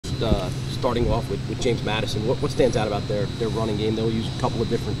starting off with James Madison. What stands out about their running game? They'll use a couple of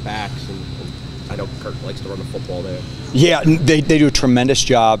different backs, and I know Kurt likes to run the football there. Yeah, they do a tremendous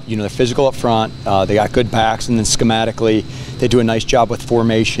job. They're physical up front. They got good backs, and then schematically, they do a nice job with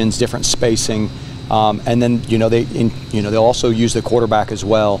formations, different spacing, and then they'll also use the quarterback as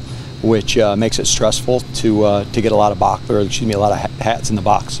well, which makes it stressful to get a lot of a lot of hats in the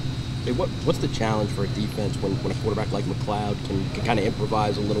box. Hey, what's the challenge for a defense when a quarterback like McLeod can kind of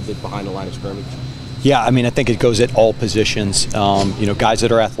improvise a little bit behind the line of scrimmage? Yeah, I think it goes at all positions. Guys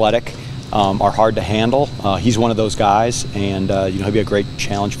that are athletic are hard to handle. He's one of those guys, and he'll be a great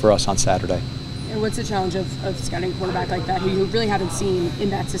challenge for us on Saturday. And what's the challenge of scouting a quarterback like that who you really haven't seen in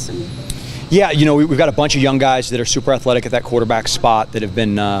that system? Yeah, we've got a bunch of young guys that are super athletic at that quarterback spot that have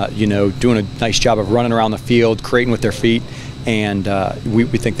been, doing a nice job of running around the field, creating with their feet, and we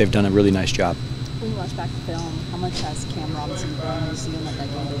think they've done a really nice job. When you watch back the film, how much has Kam Robinson grown? You see him at that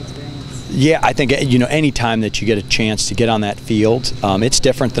game experience? Yeah, I think any time that you get a chance to get on that field, it's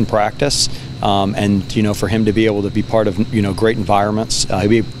different than practice, and for him to be able to be part of great environments, he'll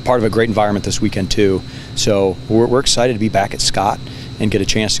be part of a great environment this weekend too. So we're excited to be back at Scott and get a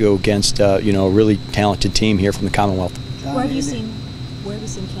chance to go against a really talented team here from the Commonwealth. Where have you seen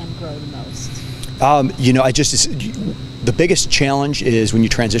Kam grow the most? The biggest challenge is when you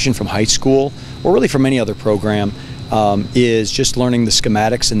transition from high school, or really from any other program, is just learning the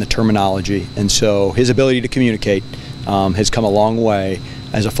schematics and the terminology. And so his ability to communicate has come a long way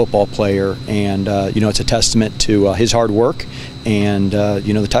as a football player, and it's a testament to his hard work and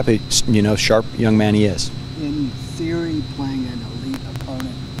the type of sharp young man he is. In theory, playing an elite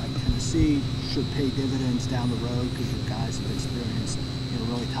opponent like Tennessee should pay dividends down the road because your guys have experienced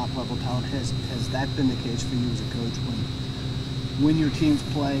really top-level talent. Has that been the case for you as a coach when your teams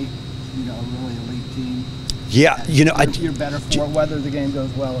play a really elite team? Yeah, you're better for whether the game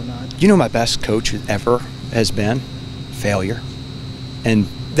goes well or not. My best coach ever has been failure, and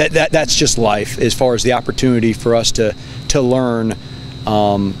that's just life. As far as the opportunity for us to learn,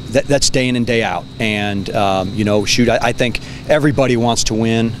 that's day in and day out. And I think everybody wants to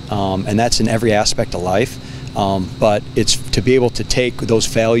win, and that's in every aspect of life. But it's to be able to take those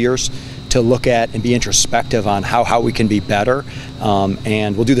failures, to look at and be introspective on how we can be better,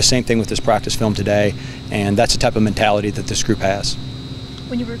 and we'll do the same thing with this practice film today, and that's the type of mentality that this group has.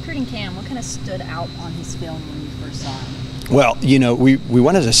 When you were recruiting Kam, what kind of stood out on his film when you first saw him? Well, we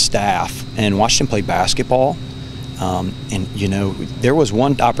went as a staff and watched him play basketball, and there was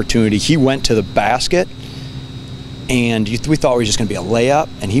one opportunity. He went to the basket, and we thought it was just going to be a layup,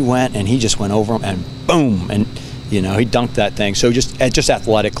 and he went and he just went over him and boom, and he dunked that thing. So just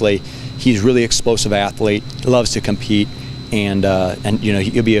athletically, he's a really explosive athlete, loves to compete, and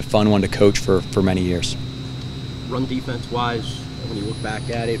he'll be a fun one to coach for many years. Run defense wise, when you look back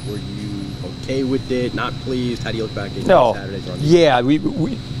at it, were you okay with it? Not pleased? How do you look back at Saturday's run defense? Yeah,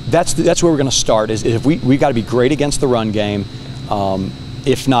 that's where we're going to start. Is if we got to be great against the run game.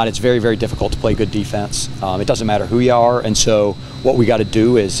 If not, it's very, very difficult to play good defense. It doesn't matter who you are, and so what we got to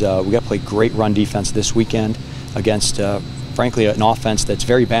do is we got to play great run defense this weekend against, frankly, an offense that's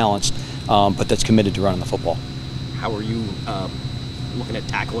very balanced, but that's committed to running the football. How are you looking at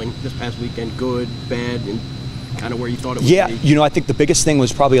tackling this past weekend? Good, bad, and kind of where you thought it would be? Yeah, I think the biggest thing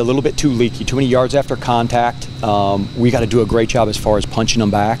was probably a little bit too leaky, too many yards after contact. We got to do a great job as far as punching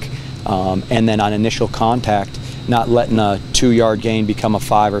them back, and then on initial contact, not letting a 2-yard gain become a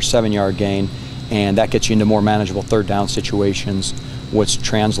 5 or 7 yard gain, and that gets you into more manageable third down situations, which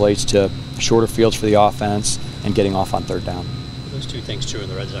translates to shorter fields for the offense and getting off on third down. Were those two things true in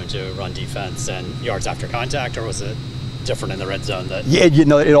the red zone too, run defense and yards after contact, or was it different in the red zone? Yeah,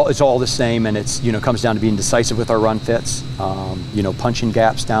 it's all the same, and it's comes down to being decisive with our run fits, punching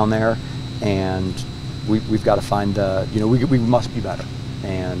gaps down there, and we've got to find we must be better,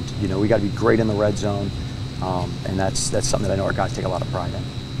 and we got to be great in the red zone. And that's something that I know our guys take a lot of pride in.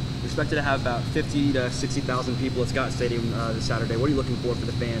 Expected to have about 50 to 60,000 people at Scott Stadium this Saturday. What are you looking for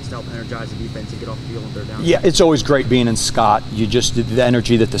the fans to help energize the defense and get off the field on third down? Yeah, it's always great being in Scott. The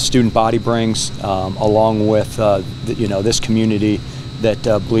energy that the student body brings, along with this community that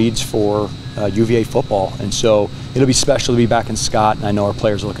bleeds for UVA football, and so it'll be special to be back in Scott, and I know our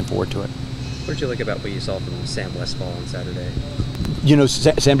players are looking forward to it. What did you like about what you saw from Sam Westfall on Saturday?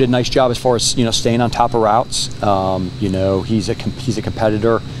 Sam did a nice job as far as staying on top of routes. He's a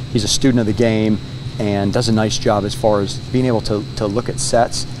competitor. He's a student of the game, and does a nice job as far as being able to look at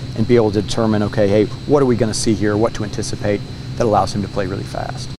sets and be able to determine, okay, hey, what are we going to see here? What to anticipate that allows him to play really fast.